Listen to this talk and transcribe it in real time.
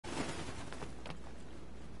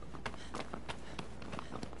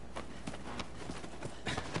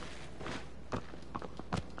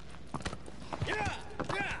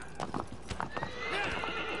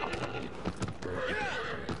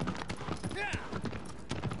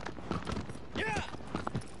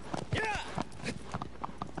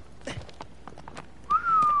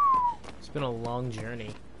been a long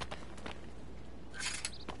journey.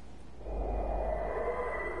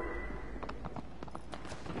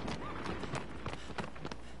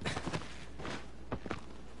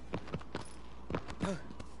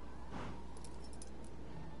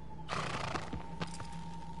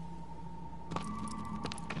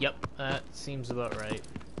 Yep, that seems about right.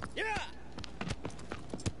 Yeah.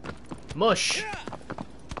 Mush! Yeah.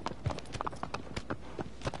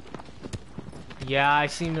 Yeah, I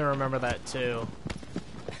seem to remember that too.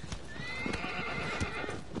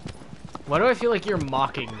 Why do I feel like you're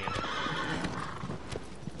mocking me?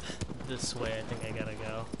 This way, I think I gotta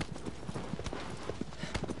go.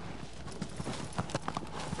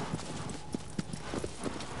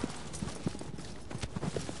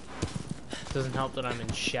 Doesn't help that I'm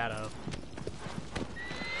in shadow.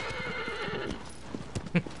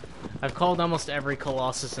 I've called almost every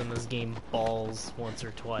Colossus in this game balls once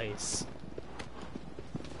or twice.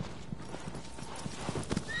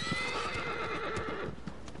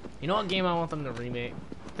 You know what game I want them to remake?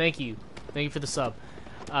 Thank you. Thank you for the sub.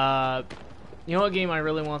 You know what game I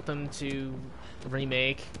really want them to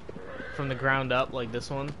remake from the ground up like this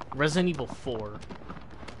one? Resident Evil 4.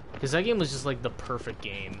 Because that game was just like the perfect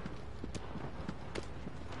game.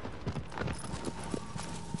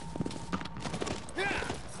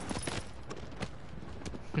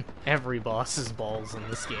 Every boss is balls in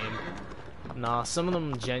this game. Nah, some of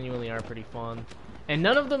them genuinely are pretty fun. And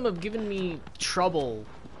none of them have given me trouble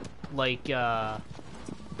like I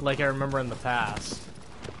remember in the past.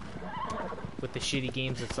 With the shitty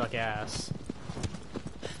games that suck ass.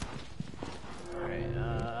 Alright,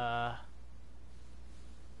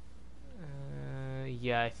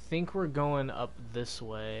 yeah, I think we're going up this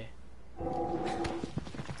way.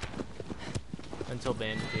 Until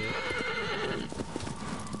Bandicoot.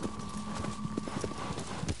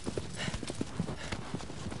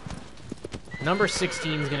 Number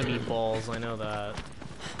 16 is gonna be balls, I know that.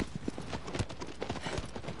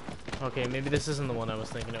 Okay, maybe this isn't the one I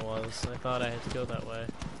was thinking it was. I thought I had to go that way.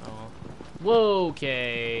 Oh. Whoa,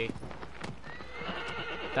 okay.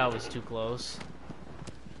 That was too close.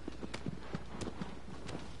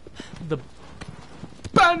 The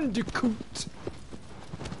Bandicoot!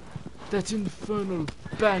 That infernal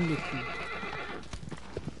Bandicoot.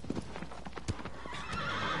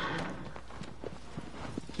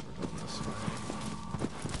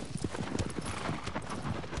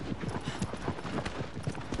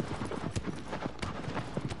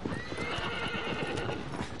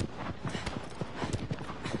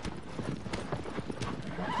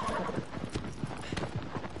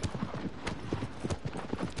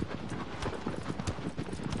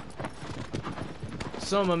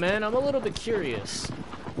 So, my man, I'm a little bit curious.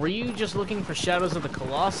 Were you just looking for Shadows of the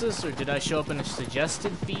Colossus, or did I show up in a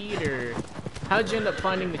suggested feed, or how'd you end up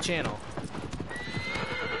finding the channel?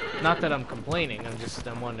 Not that I'm complaining,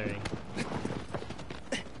 I'm wondering.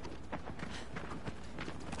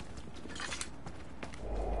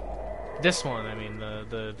 This one, I mean,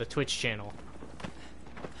 the Twitch channel.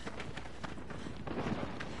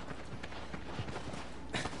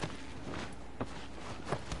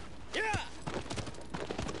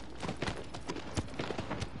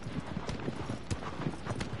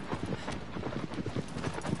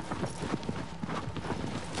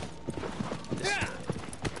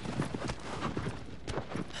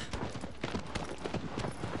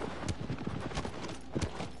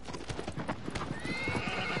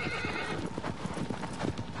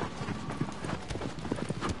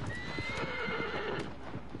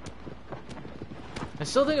 I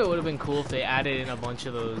still think it would have been cool if they added in a bunch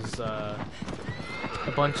of those, a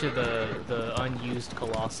bunch of the unused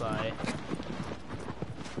Colossi.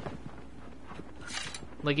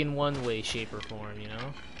 Like in one way, shape, or form, you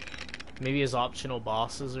know? Maybe as optional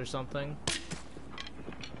bosses or something.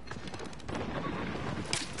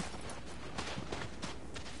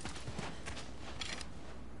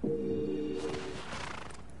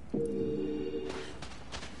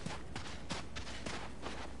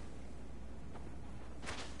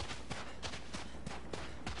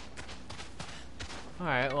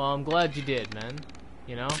 Alright, well, I'm glad you did, man.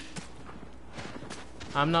 You know?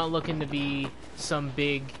 I'm not looking to be some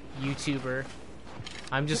big YouTuber.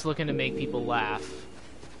 I'm just looking to make people laugh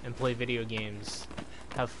and play video games.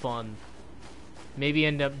 Have fun. Maybe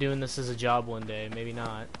end up doing this as a job one day, maybe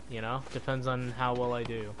not, you know? Depends on how well I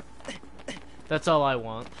do. That's all I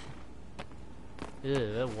want.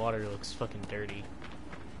 Ew, that water looks fucking dirty.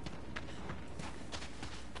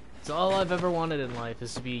 It's all I've ever wanted in life,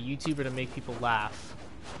 is to be a YouTuber to make people laugh.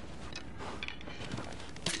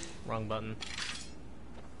 Wrong button.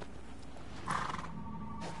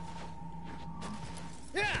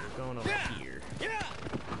 Yeah. Going over. Yeah.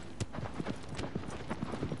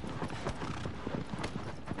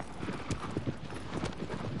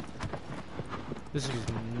 This was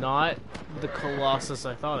not the Colossus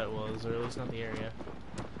I thought it was, or at least not the area.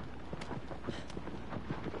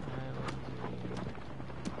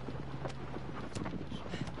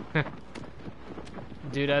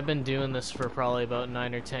 Dude, I've been doing this for probably about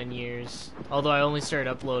 9 or 10 years. Although I only started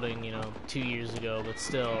uploading, you know, 2 years ago, but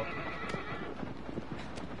still.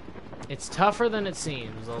 It's tougher than it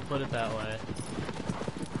seems, I'll put it that way.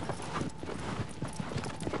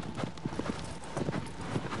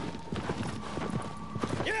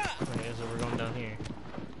 Okay, so we're going down here.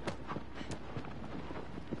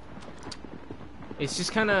 It's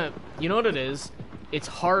just kind of, you know what it is? It's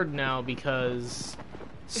hard now because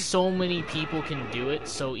so many people can do it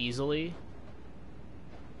so easily.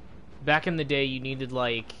 Back in the day, you needed,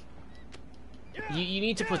 like, you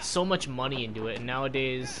need to put so much money into it, and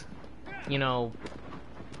nowadays, you know,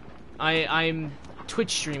 I'm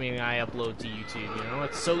Twitch streaming and I upload to YouTube, you know?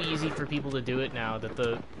 It's so easy for people to do it now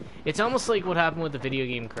that it's almost like what happened with the video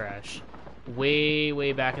game crash.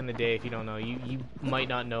 Way back in the day, if you don't know. You might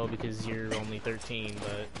not know because you're only 13,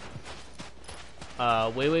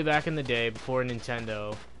 but way back in the day, before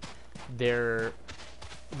Nintendo, the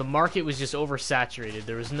market was just oversaturated.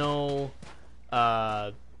 There was no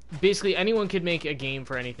basically anyone could make a game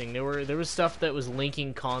for anything. There was stuff that was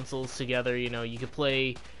linking consoles together, you know, you could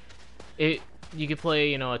play it, you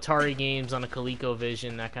know, Atari games on a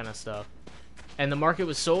ColecoVision, that kind of stuff. And the market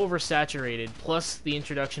was so oversaturated, plus the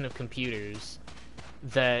introduction of computers,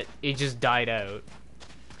 that it just died out.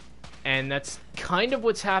 And that's kind of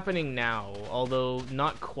what's happening now, although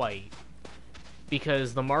not quite.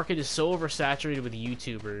 Because the market is so oversaturated with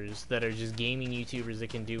YouTubers that are just gaming YouTubers that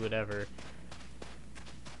can do whatever.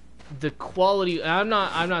 The quality, I'm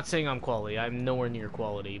not saying I'm quality, I'm nowhere near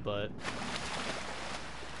quality, but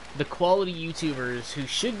the quality YouTubers who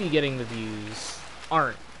should be getting the views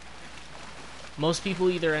aren't. Most people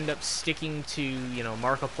either end up sticking to, you know,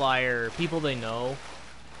 Markiplier or people they know,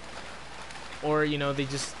 or, you know,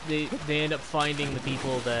 they end up finding the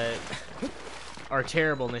people that are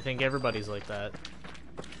terrible and they think everybody's like that.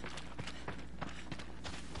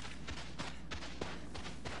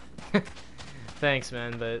 Thanks,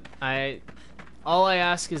 man, but all I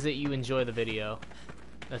ask is that you enjoy the video.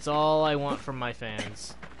 That's all I want from my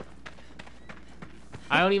fans.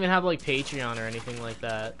 I don't even have, like, Patreon or anything like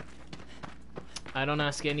that. I don't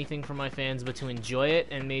ask anything from my fans but to enjoy it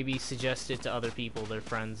and maybe suggest it to other people, their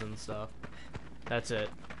friends and stuff. That's it.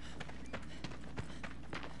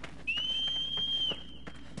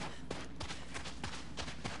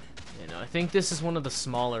 You know, I think this is one of the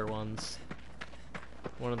smaller ones.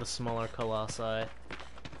 One of the smaller Colossi.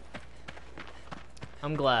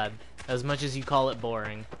 I'm glad, as much as you call it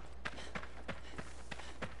boring.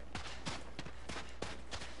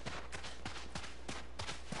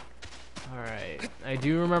 Alright, I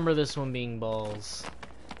do remember this one being balls.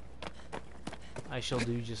 I shall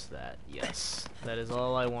do just that, yes. That is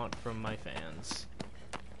all I want from my fans.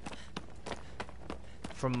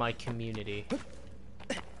 From my community.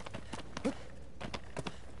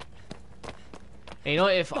 And you know,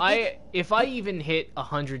 if I even hit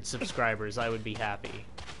 100 subscribers, I would be happy.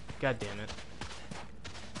 God damn it.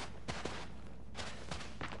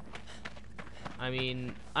 I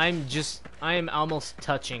mean, I am almost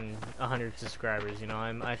touching 100 subscribers, you know.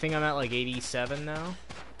 I think I'm at like 87 now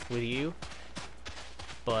with you.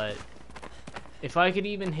 But if I could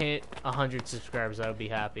even hit 100 subscribers, I would be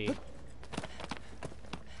happy.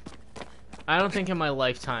 I don't think in my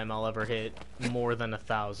lifetime I'll ever hit more than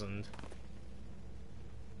 1,000.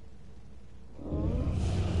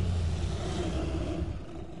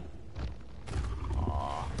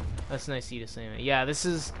 Aw, that's nice of you to say that. Yeah, this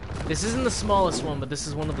isn't the smallest one, but this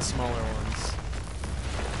is one of the smaller ones.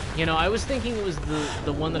 You know, I was thinking it was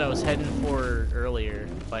the one that I was heading for earlier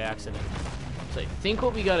by accident. So I think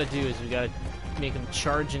what we gotta do is we gotta make him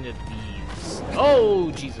charge into these. Oh,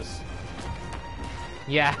 Jesus.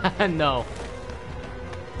 Yeah, no.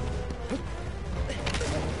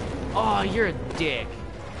 Oh, you're a dick.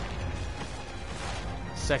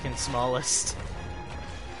 Second smallest.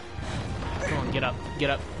 Come on, get up, get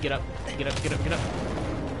up, get up, get up, get up, get up.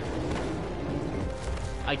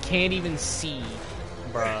 I can't even see,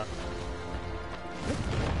 bruh.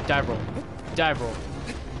 Dive roll, dive roll,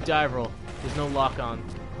 dive roll. There's no lock on.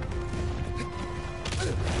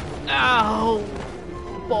 Ow!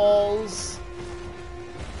 Balls.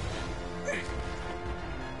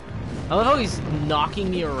 I love how he's knocking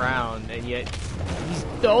me around, and yet he's...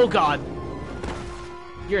 Oh, God!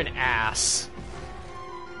 You're an ass.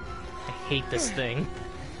 I hate this thing.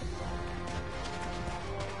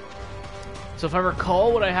 So if I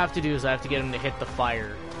recall, what I have to do is I have to get him to hit the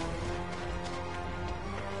fire.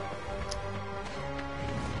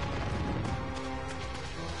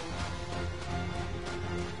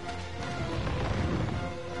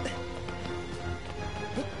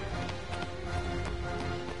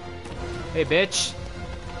 Hey, bitch.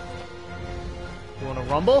 You wanna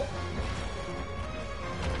rumble?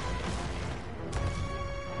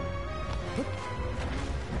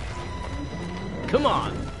 Come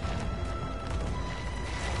on.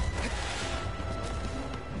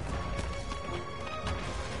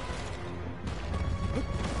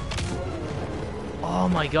 Oh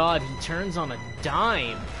my god, he turns on a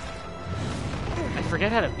dime. I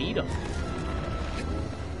forget how to beat him.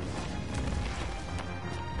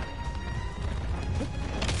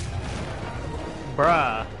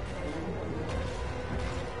 Bruh.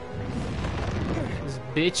 This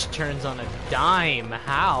bitch turns on a dime.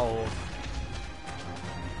 How?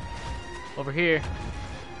 Over here.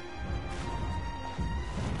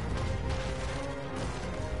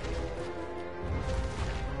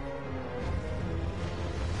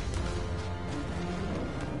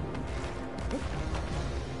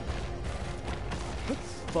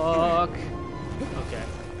 Fuck. Okay.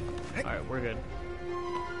 Alright, we're good.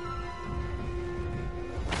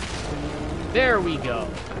 There we go.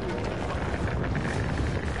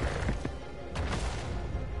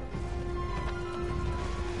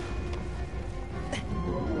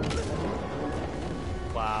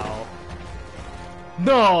 Wow.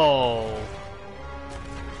 No!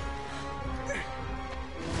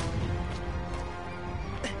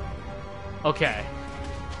 Okay.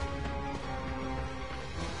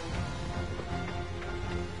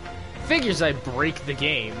 Figures I break the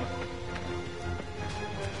game.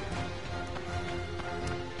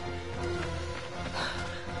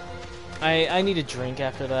 I need a drink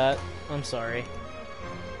after that. I'm sorry.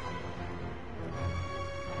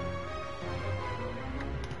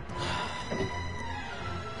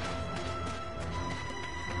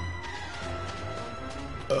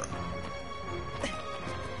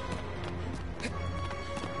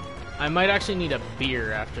 I might actually need a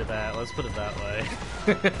beer after that, let's put it that way.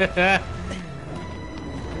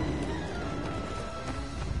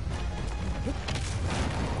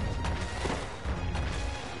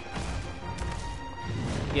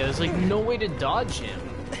 Yeah, there's like no way to dodge him.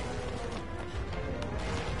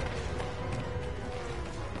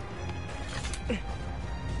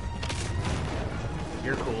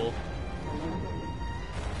 You're cool.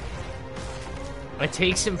 It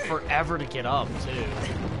takes him forever to get up, too.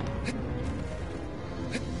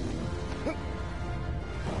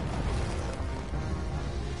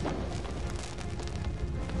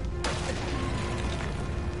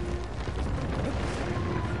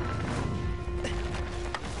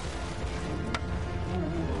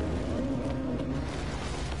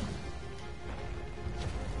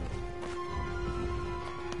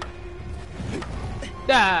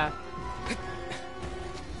 Ah!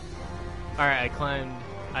 Alright, I climbed.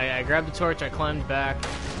 I grabbed the torch, I climbed back.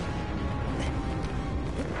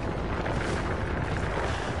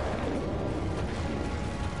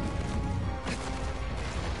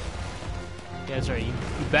 Yeah, that's right, you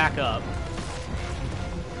back up.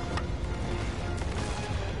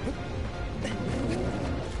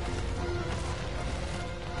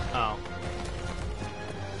 Oh.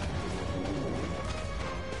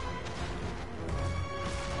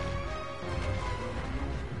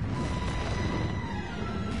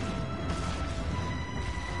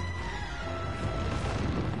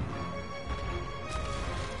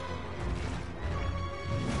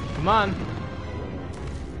 Come on.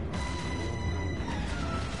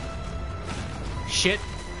 Shit.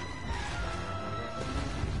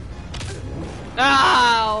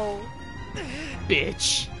 Ow!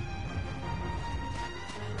 Bitch.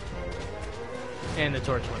 And the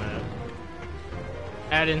torch went out.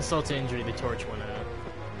 Add insult to injury, the torch went out.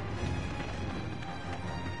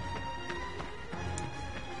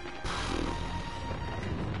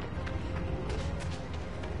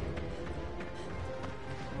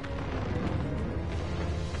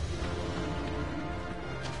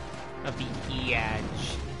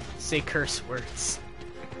 Say curse words.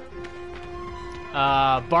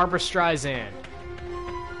 Barbara Streisand.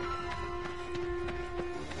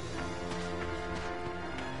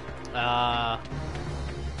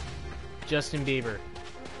 Justin Bieber.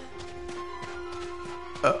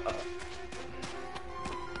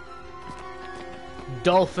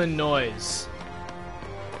 Dolphin noise.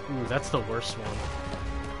 Ooh, that's the worst one.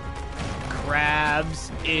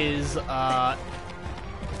 Crabs is, ow!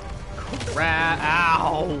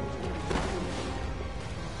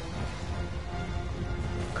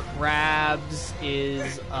 Crabs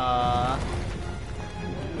is, yeah,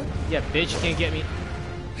 bitch can't get me.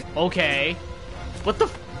 Okay. What the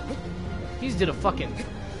f- He just did a fucking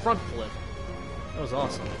front flip. That was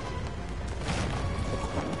awesome.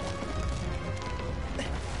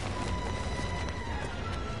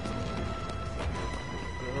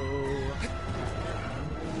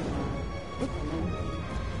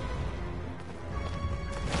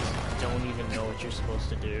 you're supposed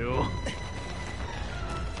to do.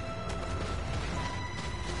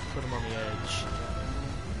 Put him on the edge.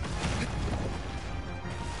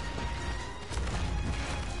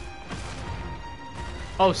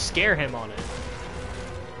 Oh, scare him on it.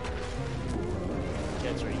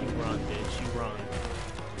 That's right, you run, bitch. You run.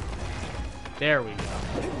 There we go.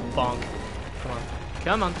 Bonk. Come on.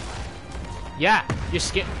 Come on. Yeah, you're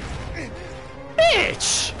scared.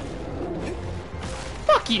 Bitch!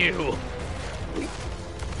 Fuck you!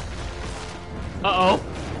 Uh-oh.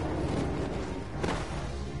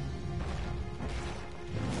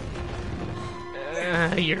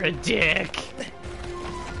 You're a dick.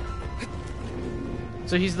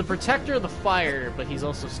 So he's the protector of the fire, but he's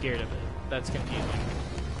also scared of it. That's confusing.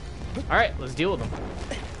 Alright, let's deal with him.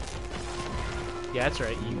 Yeah, that's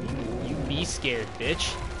right. You be scared,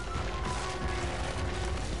 bitch.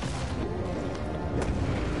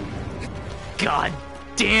 God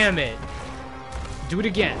damn it! Do it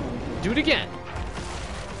again. Do it again.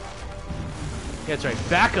 Yeah, that's right.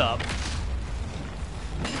 Back up.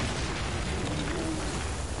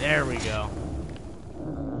 There we go.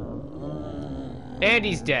 And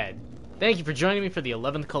he's dead. Thank you for joining me for the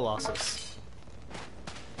 11th Colossus.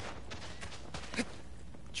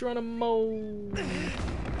 Geronimo.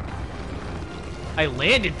 I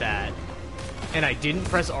landed that, and I didn't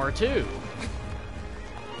press R2.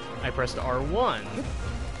 I pressed R1.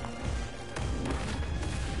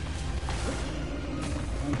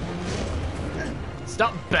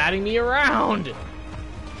 Stop batting me around!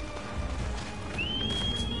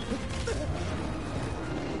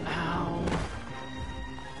 Ow.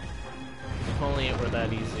 If only it were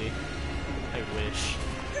that easy. I wish.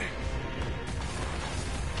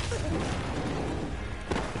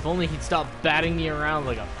 If only he'd stop batting me around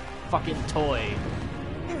like a fucking toy.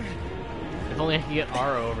 If only I could get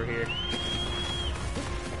Aro over here.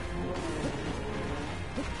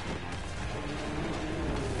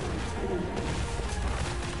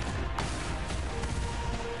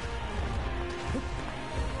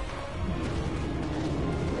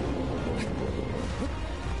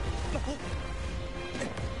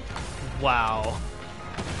 Wow.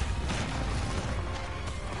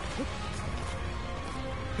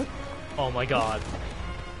 Oh my god.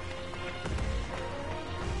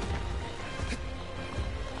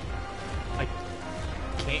 I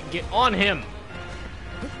can't get on him.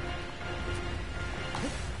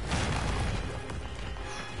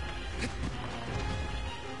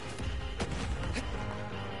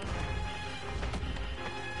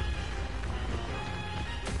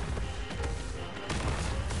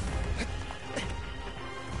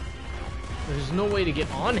 There's no way to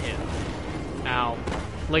get on him. Ow.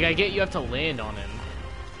 Like, I get you have to land on him.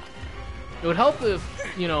 It would help if,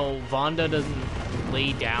 you know, Vonda doesn't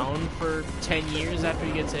lay down for 10 years after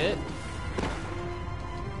he gets hit.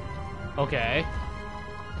 Okay.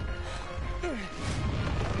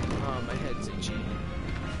 Oh, my head's itchy.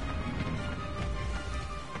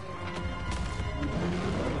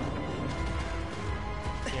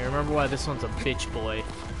 Yeah, remember why this one's a bitch boy.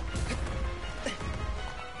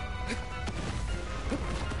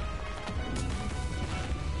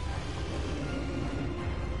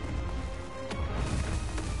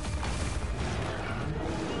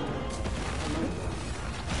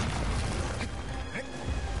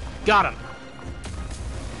 Got him.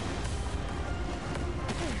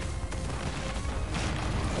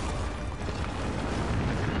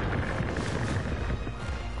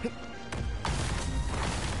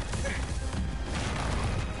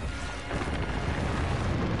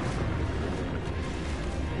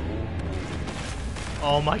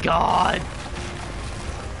 Oh my god.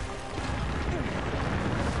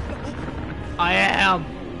 I am.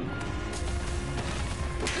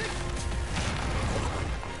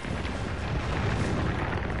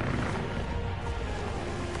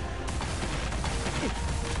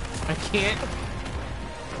 I can't.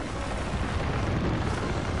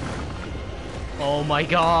 Oh my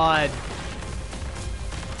god.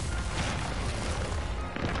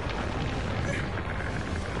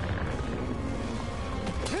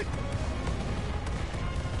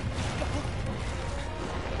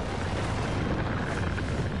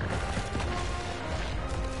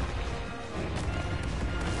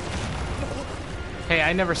 Hey,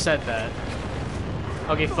 I never said that.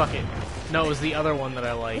 Okay, fuck it. No, it was the other one that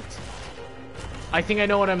I liked. I think I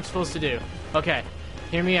know what I'm supposed to do. Okay,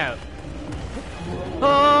 hear me out.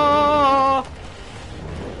 Oh!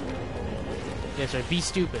 Yes, right. Be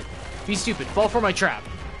stupid. Be stupid. Fall for my trap.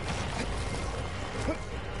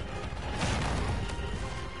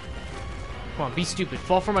 Come on, be stupid.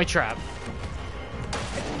 Fall for my trap.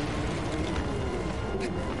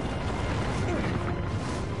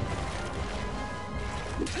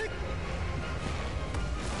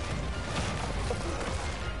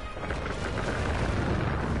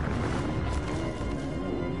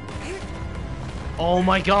 Oh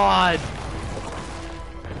my god!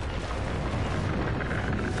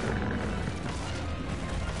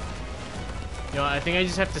 You know, I think I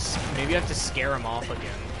just have to, maybe I have to scare him off again.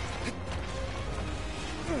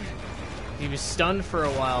 He was stunned for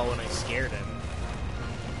a while when I scared him.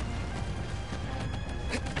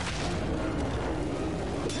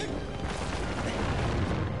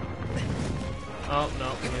 Oh, no,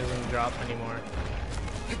 he doesn't drop anymore.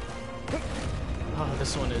 Oh,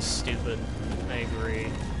 this one is stupid. I agree.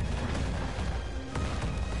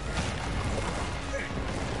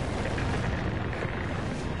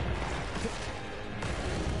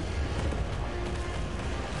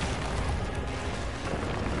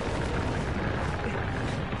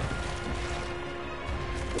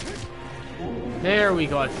 There we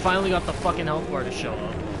go, I finally got the fucking health bar to show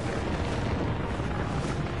up.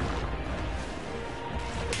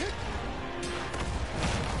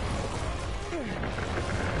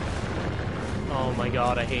 Oh my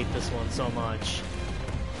god, I hate this one so much.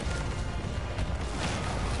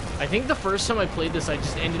 I think the first time I played this, I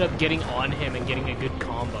just ended up getting on him and getting a good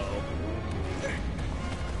combo.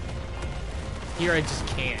 Here I just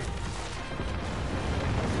can't.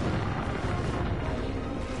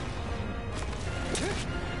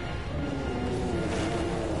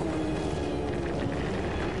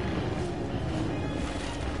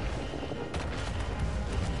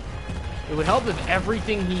 It would help if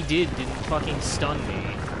everything he did didn't fucking stun me.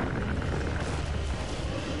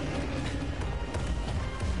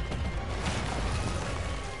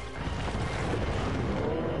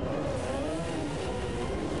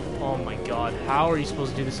 Oh my god, how are you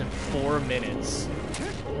supposed to do this in 4 minutes?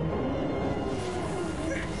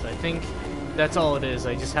 So I think that's all it is,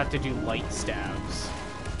 I just have to do light stabs.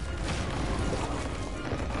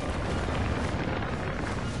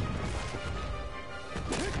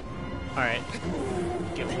 Alright,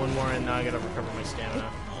 get one more in, now I gotta recover my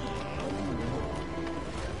stamina.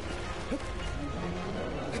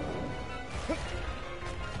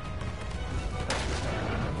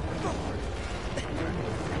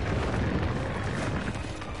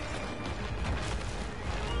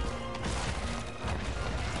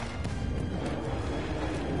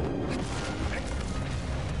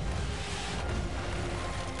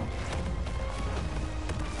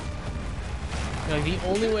 Like, the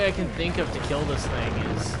only way I can think of to kill this thing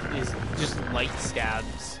is just light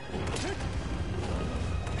stabs.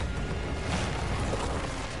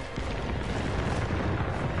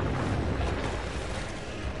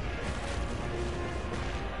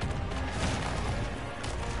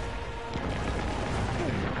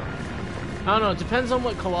 I don't know, it depends on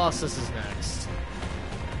what Colossus is next.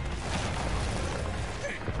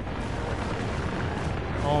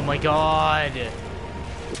 Oh my god!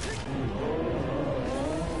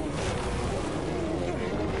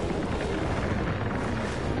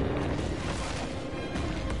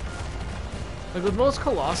 Like, with most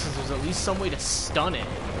Colossus, there's at least some way to stun it.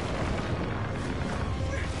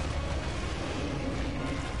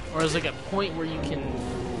 Or there's like a point where you can...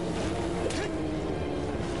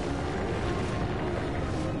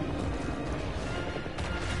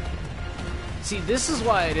 See, this is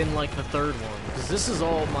why I didn't like the third one, because this is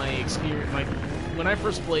all my experience, when I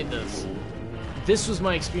first played this, this was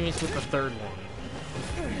my experience with the third one.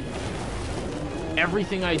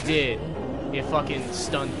 Everything I did, it fucking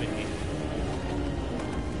stunned me.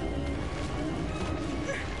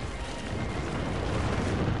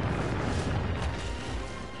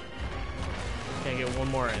 Can I get one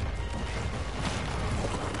more in?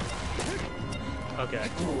 Okay.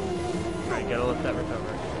 Alright, gotta let that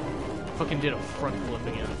recover. Fucking did a front flip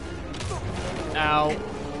again. Ow.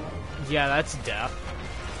 Yeah, that's death.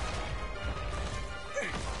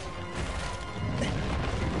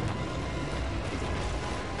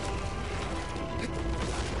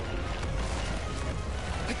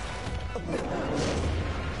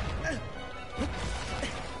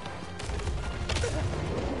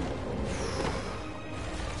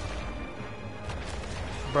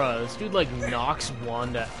 Bruh, this dude like knocks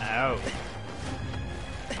Wanda out.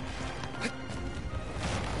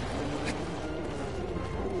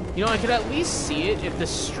 You know, I could at least see it if the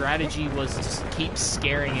strategy was to keep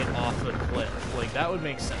scaring it off the cliff. Like, that would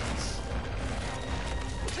make sense.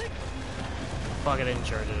 Fuck, I didn't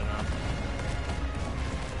charge it enough.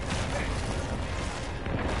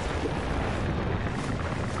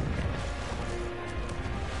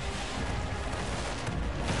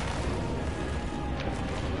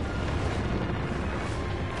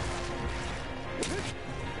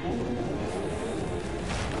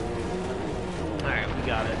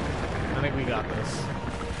 Got it. I think we got this.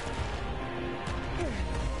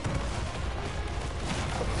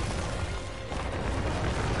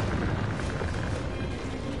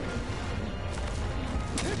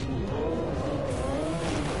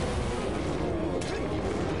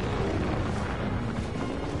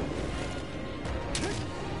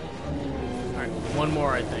 Alright, one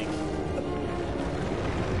more, I think.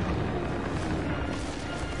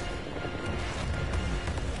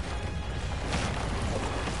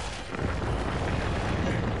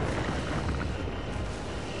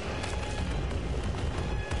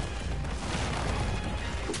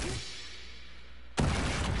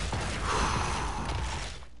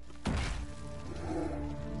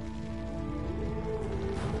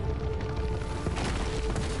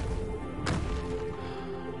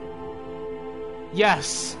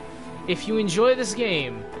 Yes, if you enjoy this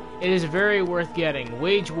game, it is very worth getting.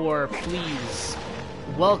 Wage War, please.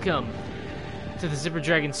 Welcome to the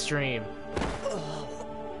Thezipperdragon stream.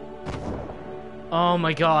 Oh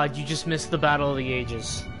my god, you just missed the Battle of the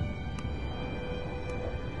Ages.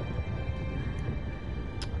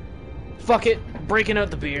 Fuck it, breaking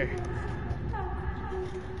out the beer.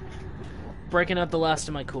 Breaking out the last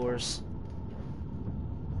of my cores.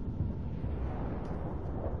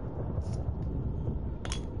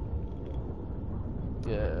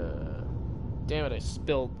 Damn it, I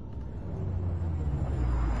spilled.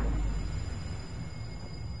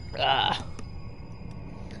 Ah.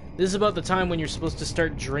 This is about the time when you're supposed to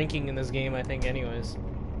start drinking in this game, I think, anyways.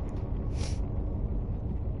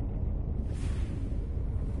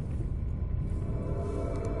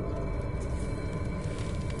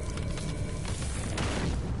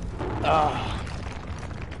 Ah.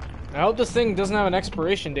 I hope this thing doesn't have an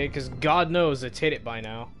expiration date, because God knows it's hit it by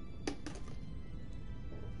now.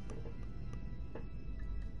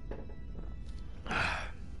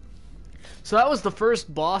 So that was the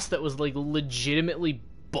first boss that was, like, legitimately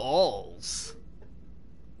balls.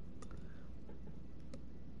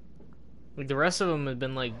 Like, the rest of them have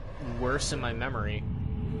been, like, worse in my memory.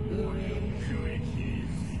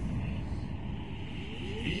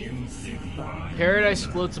 Paradise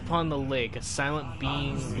floats upon the lake. A silent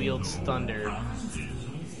being wields thunder.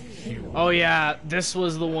 Oh yeah, this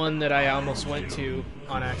was the one that I almost went to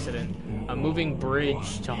on accident. A moving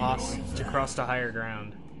bridge to cross to higher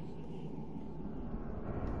ground.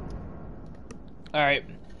 Alright,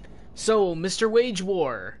 so, Mr. Wage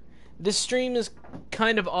War. This stream is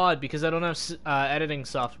kind of odd because I don't have editing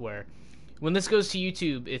software. When this goes to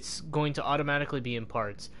YouTube, it's going to automatically be in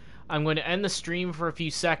parts. I'm going to end the stream for a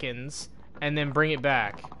few seconds and then bring it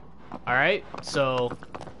back. Alright, so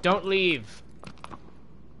don't leave.